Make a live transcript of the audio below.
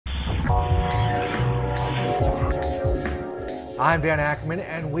I'm Dan Ackerman,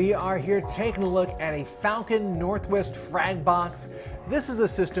 and we are here taking a look at a Falcon Northwest Fragbox. This is a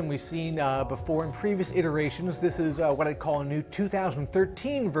system we've seen before in previous iterations. This is what I'd call a new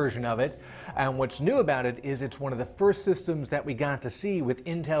 2013 version of it. And what's new about it is it's one of the first systems that we got to see with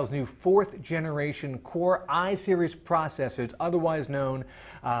Intel's new 4th generation Core i-series processors, otherwise known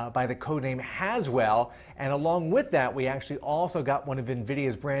by the codename Haswell. And along with that, we actually also got one of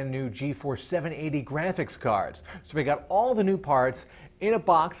NVIDIA's brand new GeForce 780 graphics cards. So we got all the new parts in a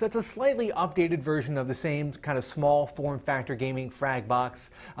box that's a slightly updated version of the same kind of small form factor gaming Fragbox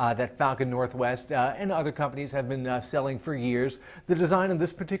that Falcon Northwest and other companies have been selling for years. The design of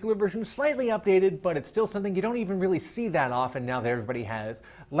this particular version is slightly updated, but it's still something you don't even really see that often now that everybody has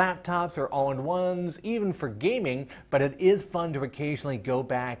laptops or all-in-ones, even for gaming. But it is fun to occasionally go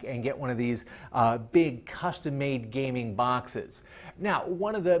back and get one of these big custom-made gaming boxes. Now,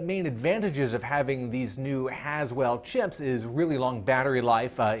 one of the main advantages of having these new Haswell chips is really long battery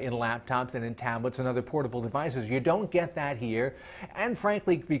life in laptops and in tablets and other portable devices. You don't get that here, and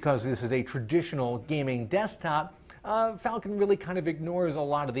frankly, because this is a traditional gaming desktop, Falcon really kind of ignores a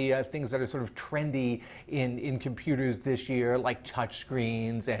lot of the things that are sort of trendy in computers this year, like touch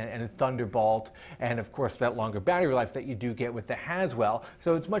screens and Thunderbolt, and of course that longer battery life that you do get with the Haswell.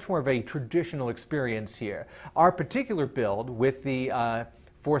 So it's much more of a traditional experience here. Our particular build with the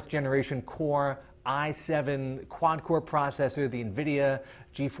 4th generation Core i7 quad-core processor, the NVIDIA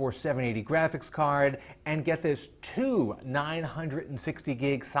GeForce 780 graphics card, and get this, 2 960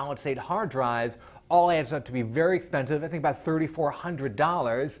 gig solid-state hard drives, all adds up to be very expensive. I think about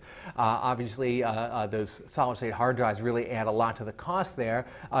 $3,400. Obviously, those solid-state hard drives really add a lot to the cost there.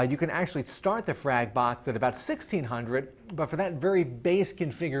 You can actually start the Fragbox at about $1,600, but for that very base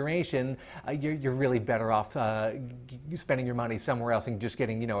configuration, you're really better off spending your money somewhere else and just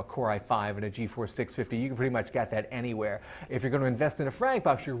getting, a Core i5 and a GeForce 650. You can pretty much get that anywhere. If you're going to invest in a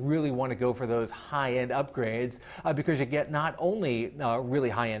Fragbox, you really want to go for those high-end upgrades because you get not only really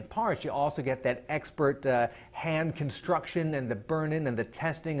high-end parts, you also get that expert hand construction and the burn-in and the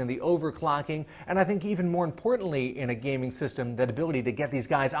testing and the overclocking, and I think even more importantly in a gaming system, that ability to get these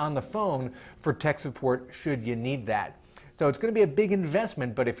guys on the phone for tech support should you need that. So it's going to be a big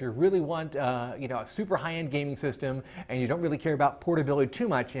investment, but if you really want, a super high-end gaming system and you don't really care about portability too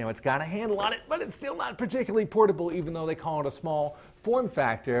much, it's got a handle on it, but it's still not particularly portable, even though they call it a small form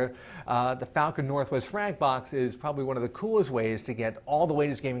factor. The Falcon Northwest Fragbox is probably one of the coolest ways to get all the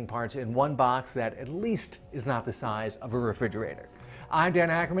latest gaming parts in one box that at least is not the size of a refrigerator. I'm Dan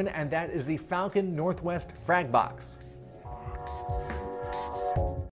Ackerman, and that is the Falcon Northwest Fragbox.